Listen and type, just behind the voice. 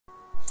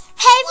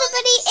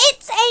everybody,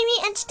 it's Amy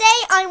and today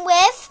I'm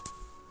with...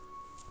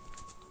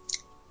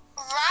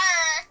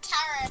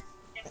 Karen.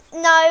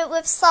 No,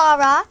 with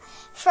Sarah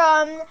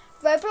from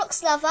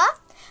Roblox Lover.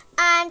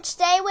 And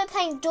today we're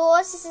playing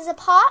Doors. This is a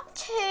part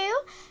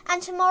 2.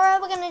 And tomorrow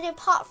we're going to do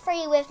part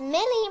 3 with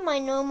Millie, my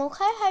normal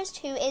co-host,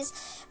 who is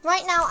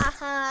right now at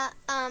her,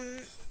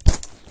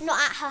 not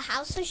at her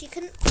house, so she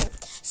couldn't call.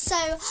 So,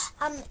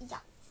 yeah.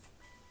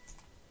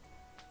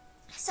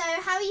 So,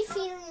 how are you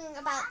feeling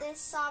about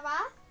this,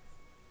 Sarah?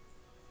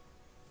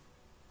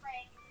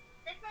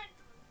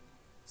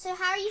 So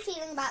how are you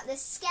feeling about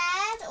this?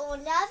 Scared or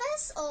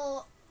nervous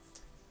or?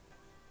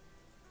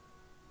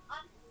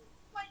 I'm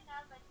quite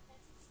nervous.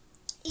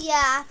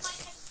 Yeah.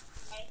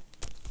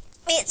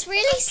 It's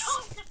really.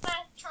 The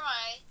first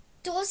try.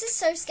 Doors is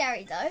so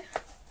scary though.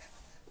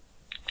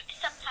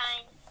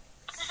 Sometimes.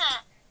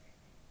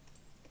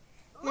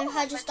 No,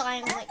 her just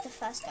dying on like the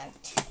first go.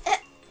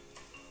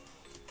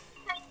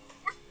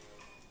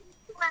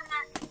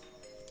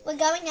 We're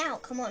going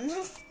out. Come on.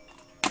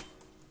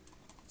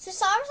 So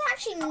Sarah's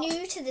actually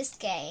new to this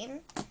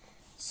game.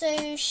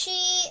 So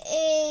she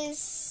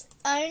is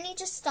only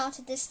just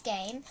started this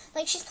game.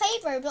 Like she's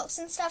played Roblox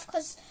and stuff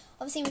because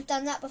obviously we've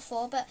done that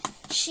before. But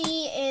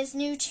she is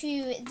new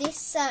to this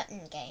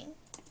certain game,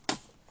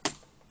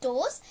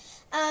 Doors.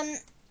 And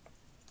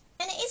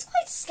it is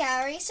quite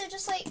scary. So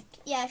just like,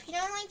 yeah, if you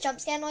don't like jump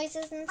scare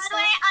noises and By stuff. the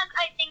way, I'm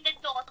opening the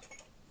door.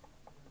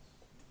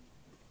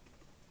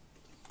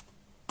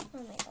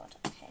 Oh my god,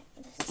 okay.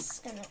 This is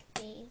gonna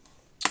be...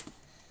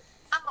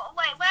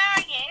 Wait, where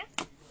are you?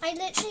 I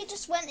literally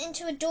just went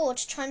into a door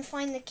to try and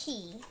find the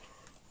key.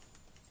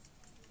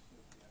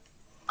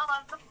 Oh,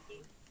 I'm looking at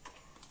you.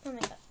 Oh my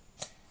god.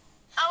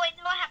 Oh, wait,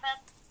 what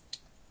happened?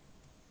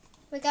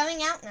 We're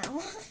going out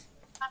now.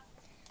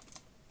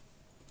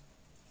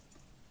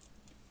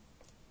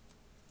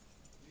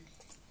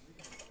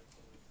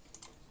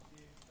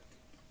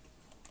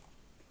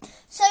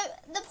 So,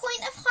 the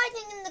point of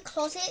hiding in the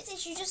closets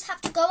is you just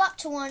have to go up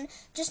to one,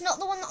 just not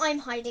the one that I'm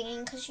hiding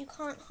in, because you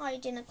can't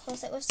hide in a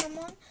closet with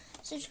someone.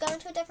 So just go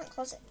into a different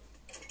closet.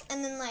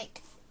 And then,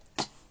 like,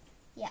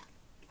 yeah.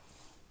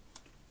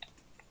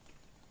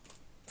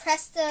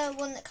 Press the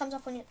one that comes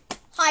up on you.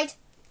 Hide.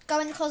 Go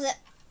in the closet.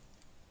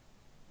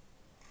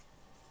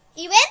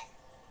 You in?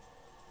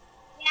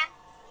 Yeah.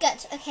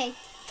 Good. Okay.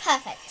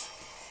 Perfect.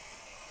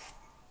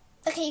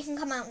 Okay, you can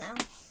come out now.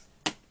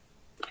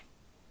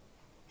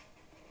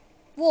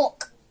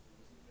 Walk.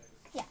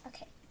 Yeah,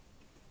 okay.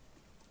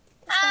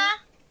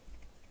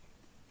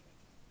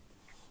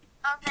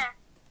 Okay.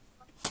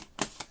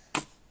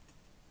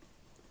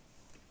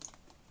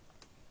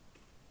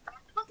 That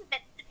was a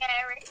bit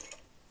scary.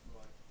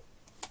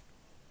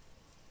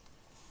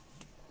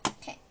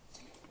 Okay.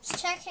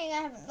 Just checking I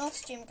haven't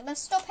lost you. I'm going to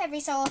stop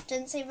every so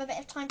often so you have a bit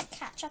of time to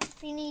catch up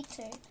if you need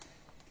to.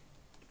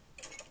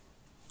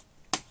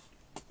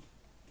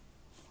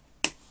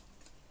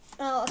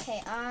 Oh,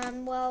 okay.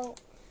 Well...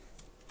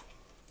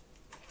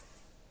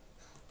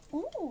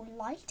 Ooh,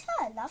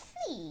 lighter.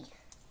 Lovely.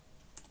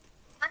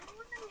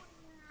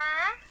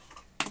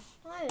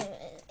 Oh,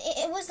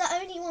 it was the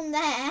only one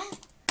there.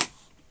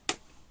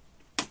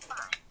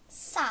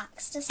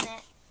 Sucks, doesn't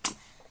it?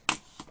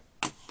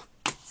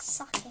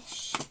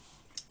 Suckish.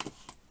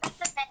 It's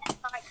a bit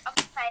like, I'm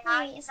saying,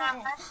 Wait, is that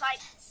it? like,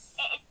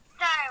 it is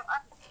so,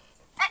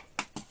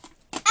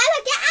 Ella,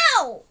 get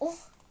out!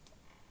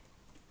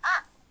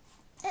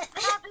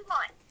 that'll be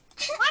mine.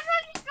 Why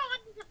don't you go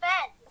under the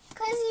bed?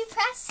 Because you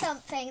pressed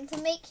something to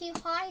make you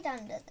hide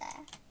under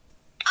there.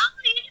 Oh,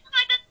 you can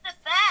hide under the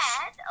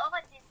bed? Oh,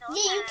 I didn't know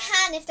Yeah, you that.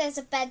 can if there's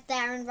a bed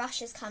there and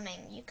Rush is coming.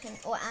 You can,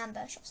 or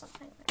ambush or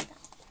something like that.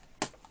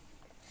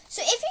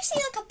 So if you see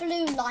like a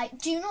blue light,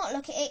 do not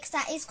look at it because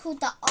that is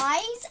called the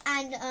eyes,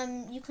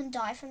 and you can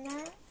die from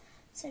that.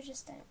 So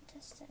just don't look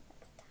at that.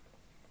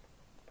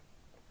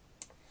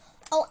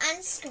 Oh,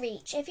 and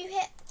Screech. If you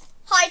hit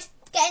hide,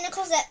 get in the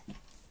closet.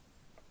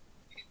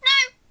 No!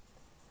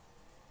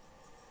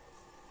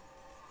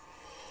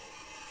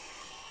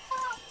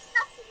 Oh,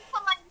 nothing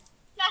fine.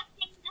 Just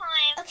in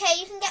time. Okay,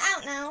 you can get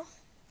out now.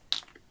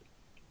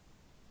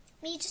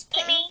 Me just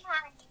putting.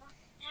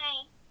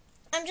 Hey.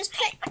 I'm just I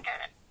putting.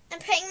 got it. I'm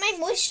putting my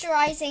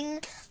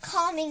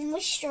calming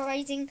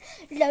moisturizing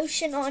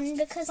lotion on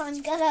because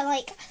I'm gonna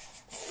like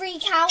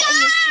freak out in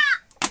this.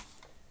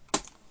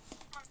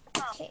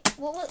 Okay,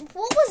 what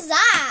was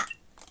that?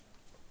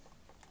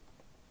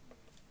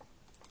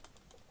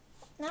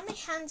 Now my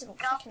hands are all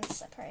freaking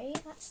slippery.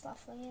 That's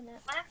lovely, isn't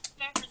it?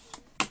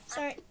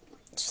 Sorry,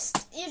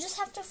 you just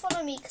have to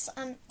follow me because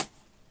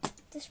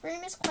this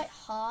room is quite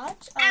hard.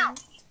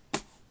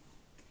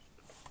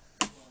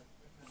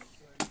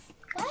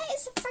 Where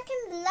is the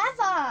freaking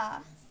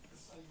lever?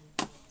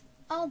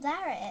 Oh,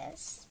 there it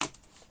is.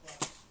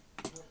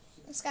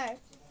 Let's go.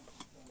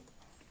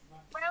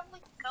 Where are we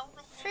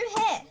going? Through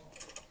here.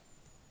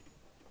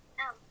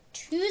 Oh.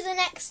 To the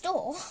next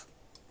door.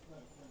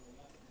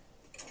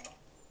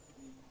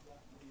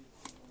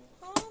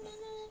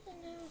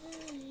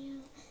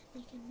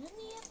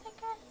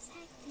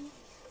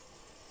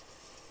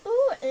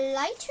 Ooh, a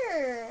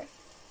lighter.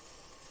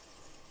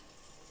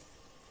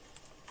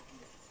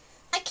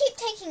 I keep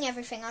taking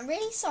everything. I'm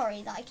really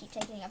sorry that I keep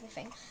taking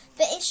everything.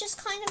 But it's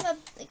just kind of a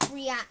like,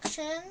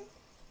 reaction.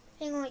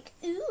 Being like,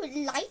 ooh,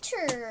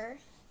 lighter.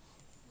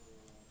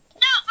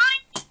 No, I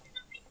need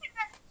the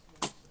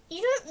lighter.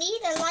 You don't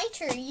need a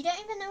lighter. You don't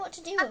even know what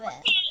to do with it.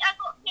 I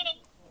got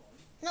key.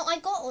 No, I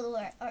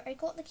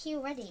got the key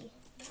already.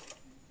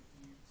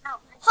 Oh.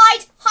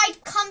 Hide!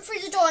 Hide! Come through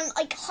the door and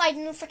like hide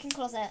in the freaking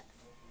closet.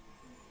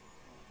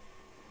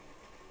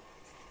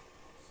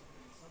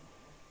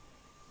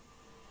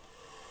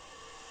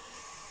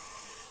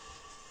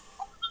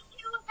 What did you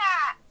do with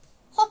that?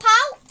 Hop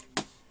out!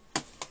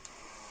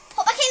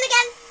 Hop back in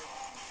again!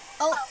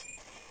 Oh.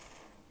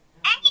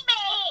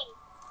 Amy!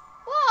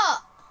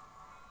 What?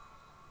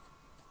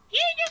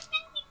 You just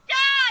made me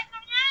die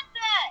from an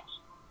ambush!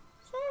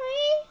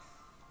 Sorry.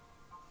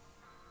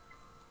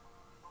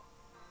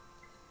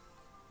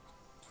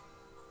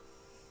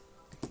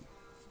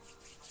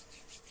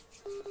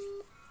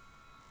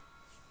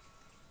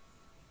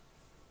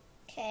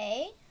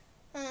 Okay.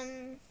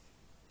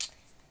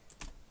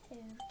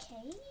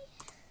 Okay.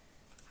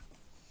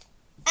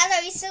 Hello,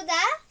 you still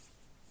there?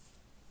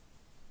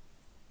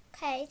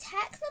 Okay,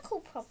 technical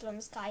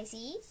problems,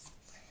 guysies.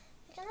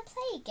 We're gonna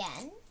play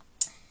again.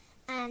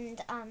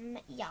 And,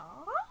 yeah.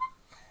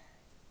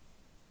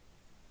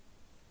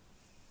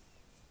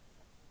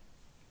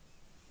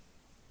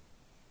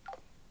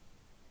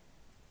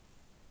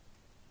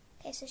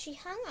 Okay, so she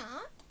hung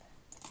up,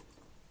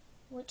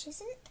 which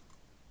isn't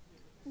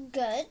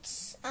good.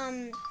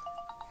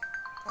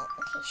 Oh,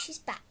 okay, she's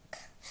back.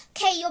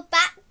 Okay, you're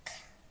back.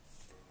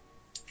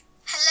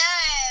 Hello.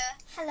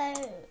 Hello.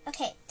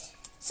 Okay,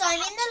 so I'm in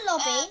the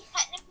lobby.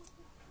 Technical.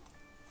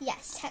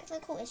 Yes,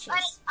 technical issues. I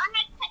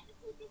had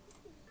technical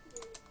difficulties.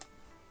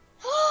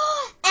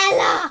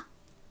 Ella!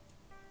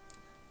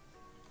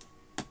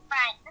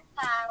 Right, let's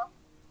go.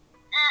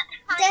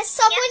 Hi. There's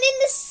someone Yeah. in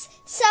this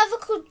server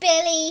called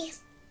Billy.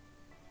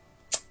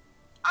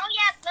 Oh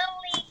yeah,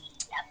 Billy.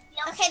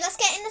 Yep. Okay, let's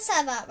get in the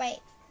server.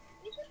 Right.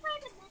 We should play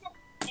the minute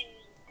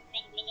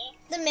maybe.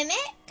 The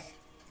mimic?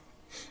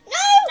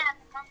 No!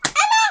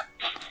 Ella!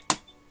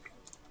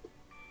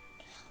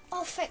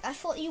 Oh, frick. I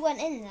thought you went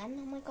in then.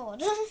 Oh, my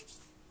God. Oh,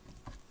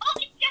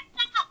 it's just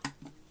up.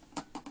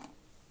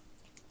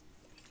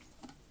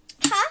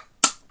 Huh?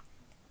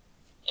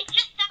 It's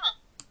just up.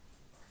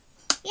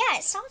 Yeah,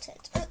 it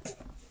started.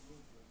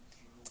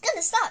 It's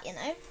gonna start, you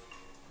know.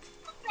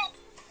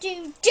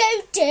 Do,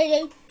 do, do,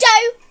 do,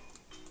 do.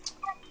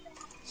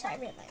 Sorry, I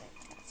really like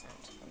that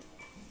sound.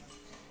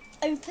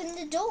 Open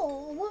the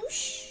door.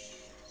 Whoosh.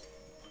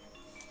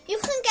 You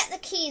can get the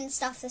key and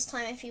stuff this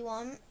time if you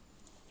want.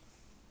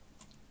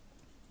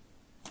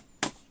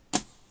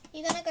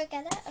 You gonna go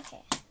get it?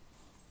 Okay.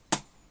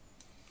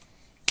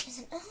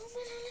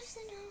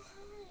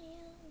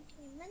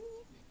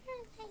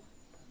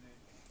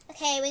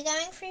 Okay, we're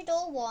going through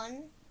door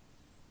 1.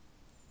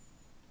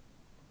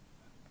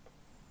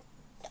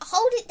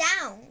 Hold it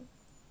down.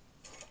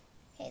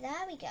 Okay,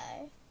 there we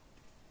go.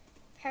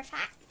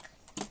 Perfect.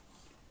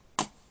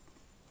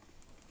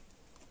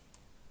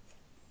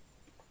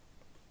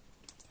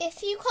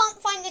 If you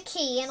can't find the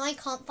key and I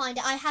can't find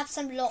it, I have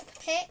some lock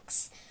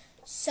picks,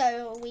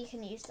 so we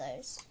can use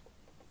those.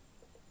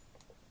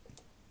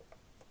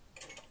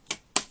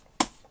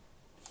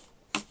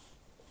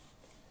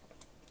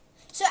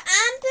 So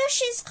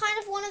ambush is kind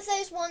of one of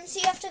those ones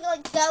you have to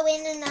like go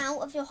in and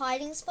out of your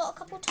hiding spot a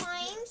couple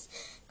times,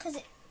 because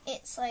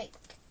it's like,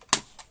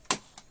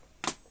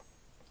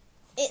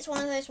 it's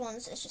one of those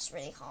ones that's just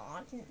really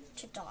hard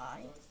to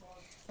die,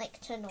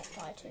 like to not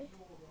die to.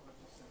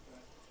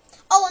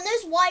 Oh, and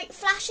those white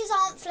flashes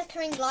aren't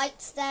flickering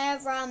lights, they're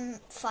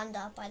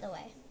thunder, by the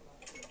way.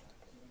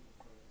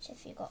 So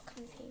if you got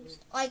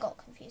confused. I got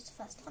confused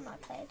the first time I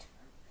played.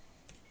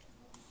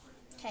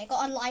 Okay,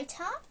 got a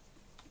lighter.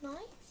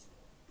 Nice.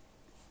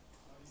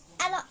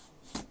 Ella.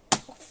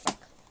 Oh,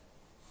 fuck.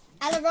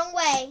 Ella, wrong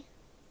way.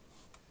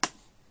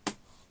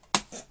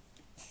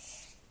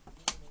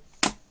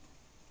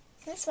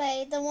 This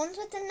way, the ones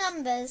with the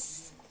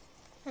numbers,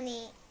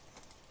 honey.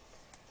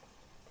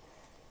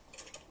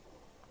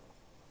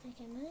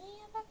 Making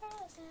money up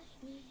across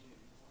like me.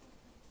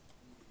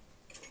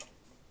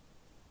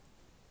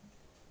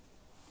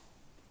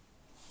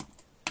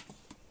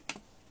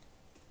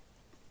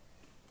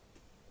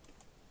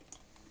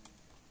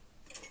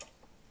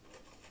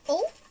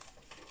 Oh,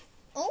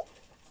 oh,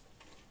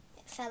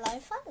 it fell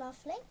over,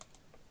 lovely.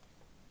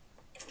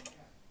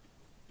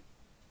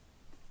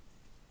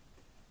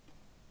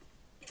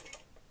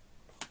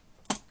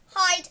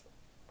 Hide.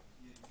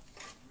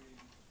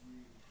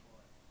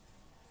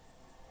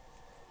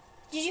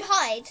 Did you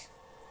hide?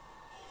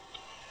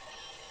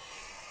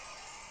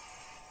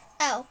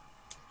 Oh.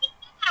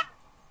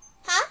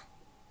 Huh?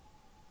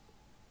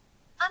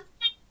 I'm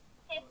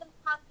thinking some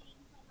hugging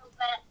a little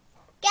bit.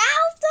 Get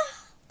out of the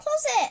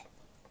closet.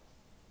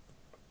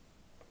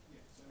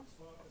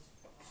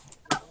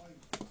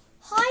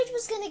 Hide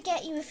was going to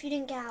get you if you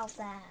didn't get out of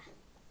there.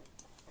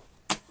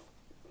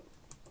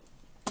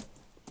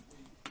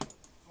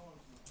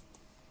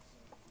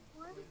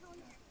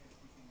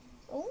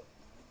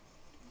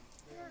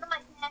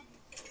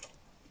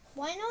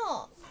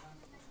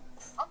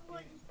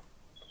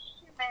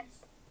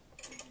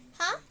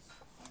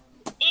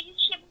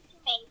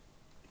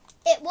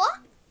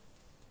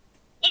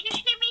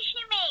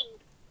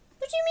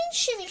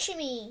 punching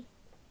me?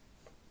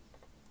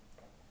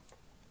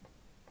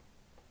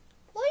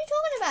 What are you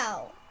talking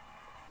about?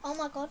 Oh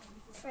my god,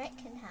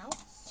 frickin' hell.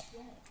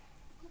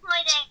 I'm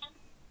hiding.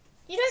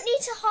 You don't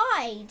need to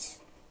hide.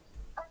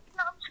 I'm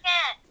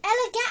scared.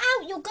 Ella, get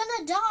out. You're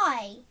gonna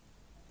die.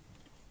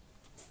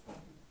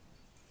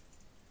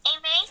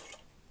 Amy,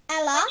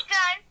 Ella, let's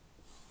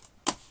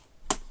go.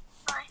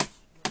 Bye.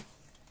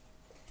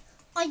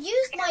 I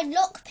used my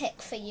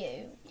lockpick for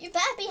you. You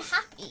better be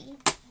happy.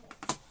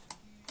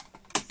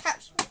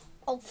 Crouch.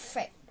 Oh,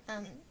 frick.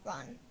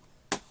 Run.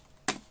 That's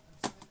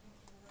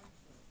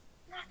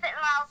a bit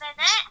loud, isn't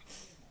it?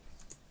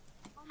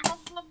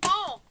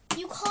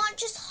 You can't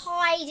just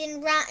hide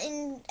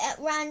at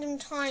random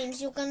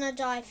times. You're gonna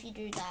die if you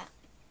do that.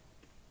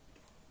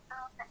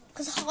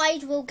 Because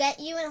hide will get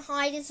you, and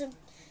hide is a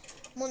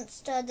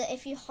monster that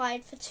if you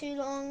hide for too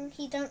long,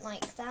 he don't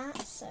like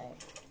that. So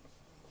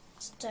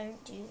just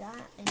don't do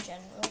that in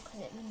general,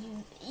 because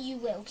you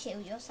will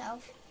kill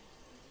yourself.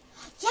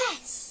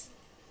 Yes!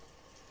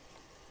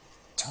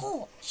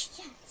 Torch,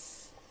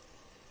 yes.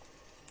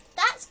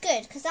 That's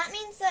good, because that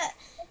means that...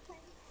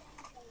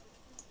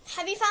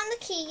 Have you found the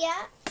key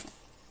yet?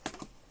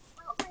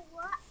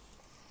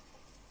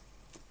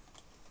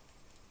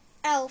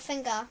 Oh,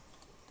 finger.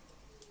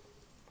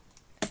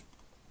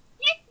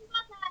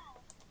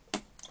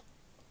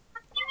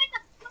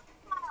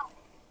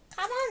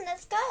 Come on,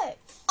 let's go.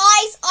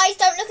 Eyes,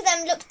 don't look at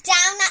them. Look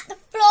down at the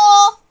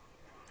floor.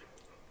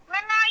 Where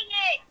are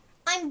you?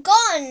 I'm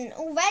gone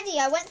already.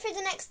 I went through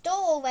the next door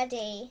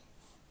already.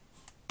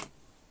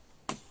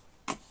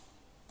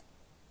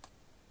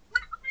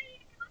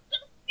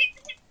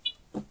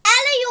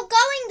 Ella, you're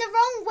going the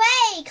wrong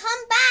way.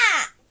 Come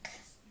back.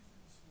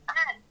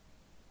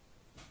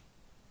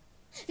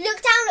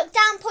 Look down.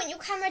 Point your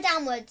camera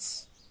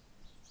downwards.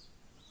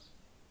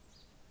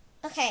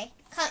 Okay,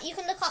 you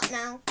can look up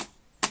now.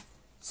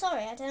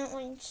 Sorry, I don't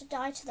want you to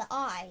die to the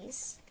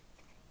eyes.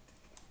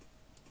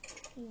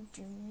 You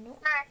do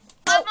not.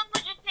 My mum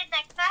was just in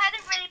there because I had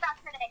a really bad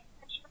headache.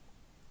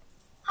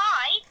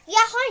 Hide?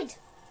 Yeah, hide.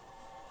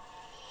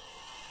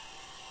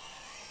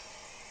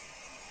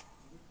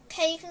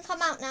 Okay, you can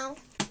come out now.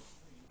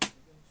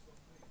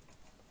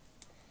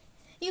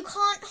 You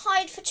can't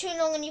hide for too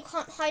long, and you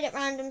can't hide at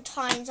random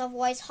times,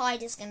 otherwise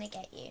hide is going to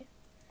get you.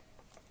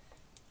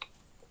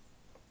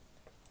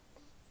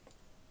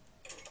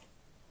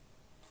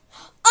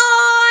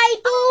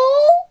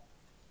 Eyeball!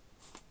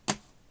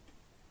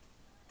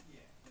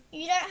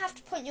 You don't have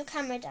to point your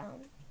camera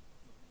down.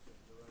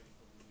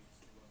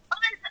 Oh,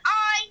 there's an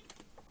eye.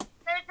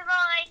 There's an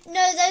eye.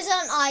 No, those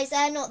aren't eyes.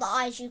 They're not the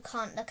eyes you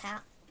can't look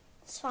at.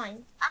 It's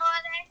fine. Oh,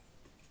 are they?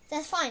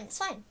 They're fine. It's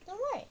fine. Don't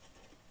worry.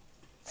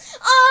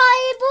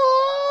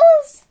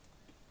 Eyeballs!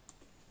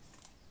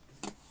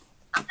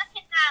 I'm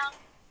looking down.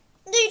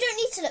 No, you don't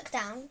need to look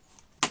down.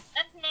 Okay,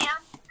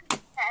 I'm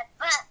scared.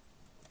 But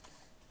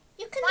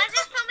You can why look is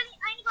there up. so many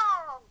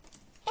eyeballs?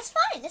 It's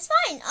fine. It's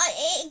fine.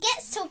 It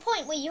gets to a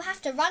point where you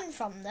have to run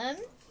from them.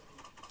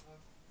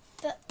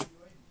 But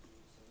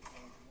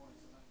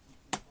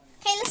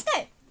okay, let's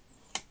go.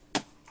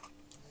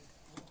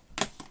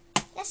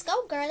 Let's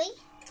go, girly.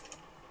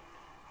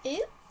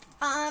 Ooh,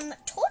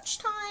 torch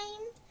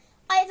time.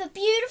 I have a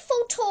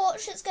beautiful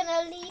torch that's going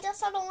to lead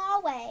us along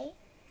our way.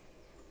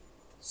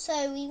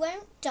 So we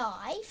won't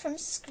die from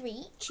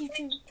Screech. You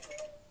do.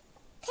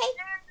 Okay,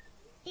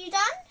 you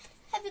done?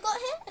 Have you got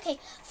here? Okay,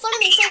 follow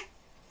me.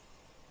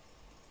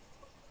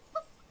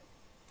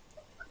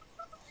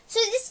 So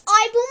this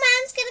eyeball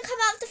man's going to come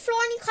out of the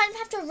floor and you kind of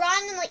have to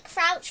run and like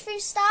crouch through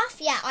stuff.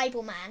 Yeah,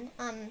 eyeball man.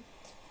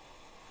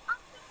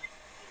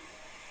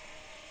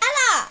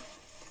 Ella!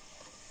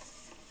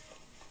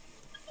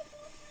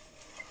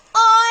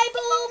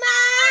 Eyeball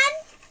man!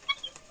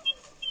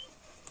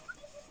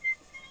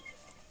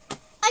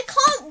 I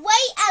can't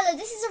wait, Ella.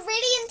 This is a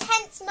really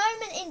intense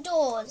moment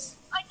indoors.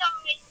 I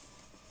died.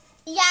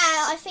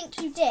 Yeah, I think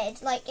you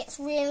did. Like, it's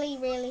really,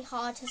 really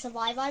hard to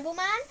survive Eyeball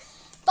Man.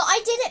 But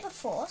I did it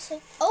before,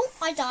 so... Oh,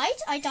 I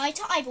died. I died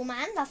to Eyeball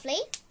Man. Lovely.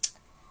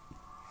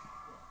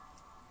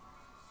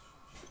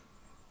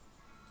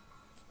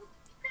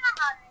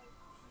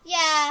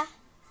 Yeah.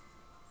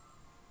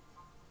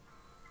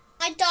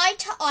 I died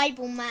to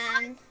Eyeball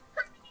Man.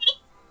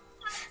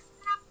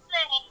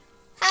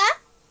 Huh?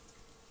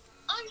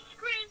 I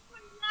screamed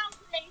pretty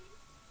loudly.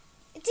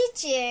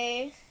 Did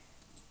you?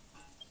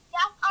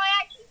 Yeah, I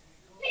actually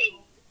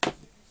screamed.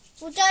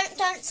 Well,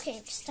 don't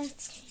scream. Just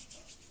don't scream.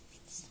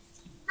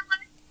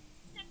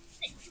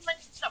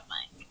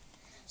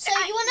 So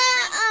you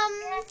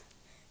wanna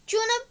do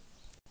you wanna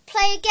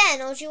play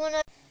again, or do you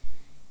wanna?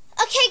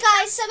 Okay,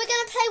 guys. So we're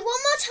gonna play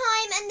one more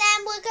time, and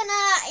then we're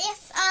gonna,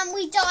 if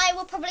we die,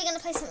 we're probably gonna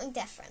play something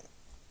different.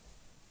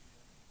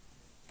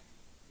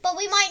 But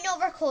we might not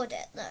record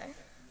it though.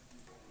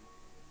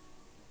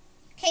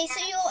 Okay, so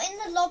you're in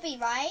the lobby,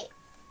 right?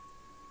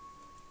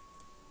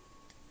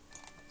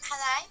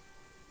 Hello?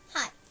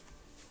 Hi.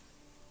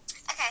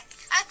 Okay,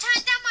 I've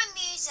turned down my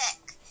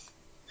music,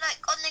 like,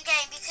 on the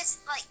game because,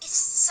 like, it's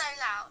so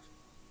loud.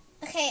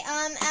 Okay,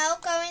 I'll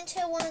go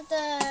into one of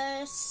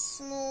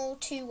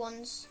 2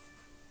 ones.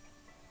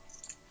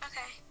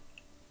 Okay.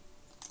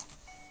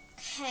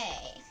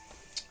 Okay.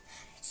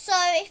 So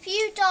if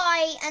you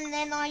die and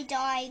then I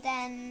die,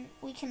 then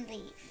we can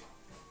leave.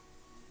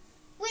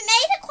 We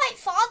made it quite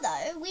far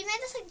though. We made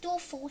it like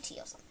door 40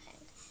 or something.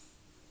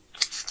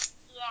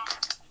 Yeah.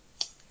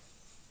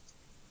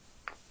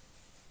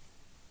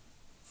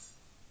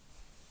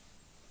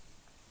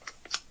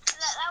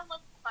 That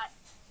was quite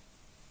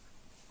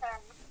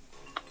fun.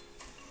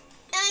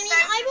 I mean,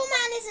 Eyeball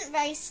Man isn't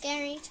very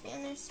scary to be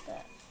honest,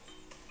 but...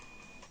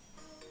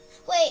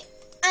 Wait,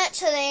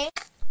 actually...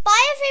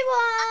 Bye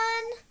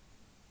everyone!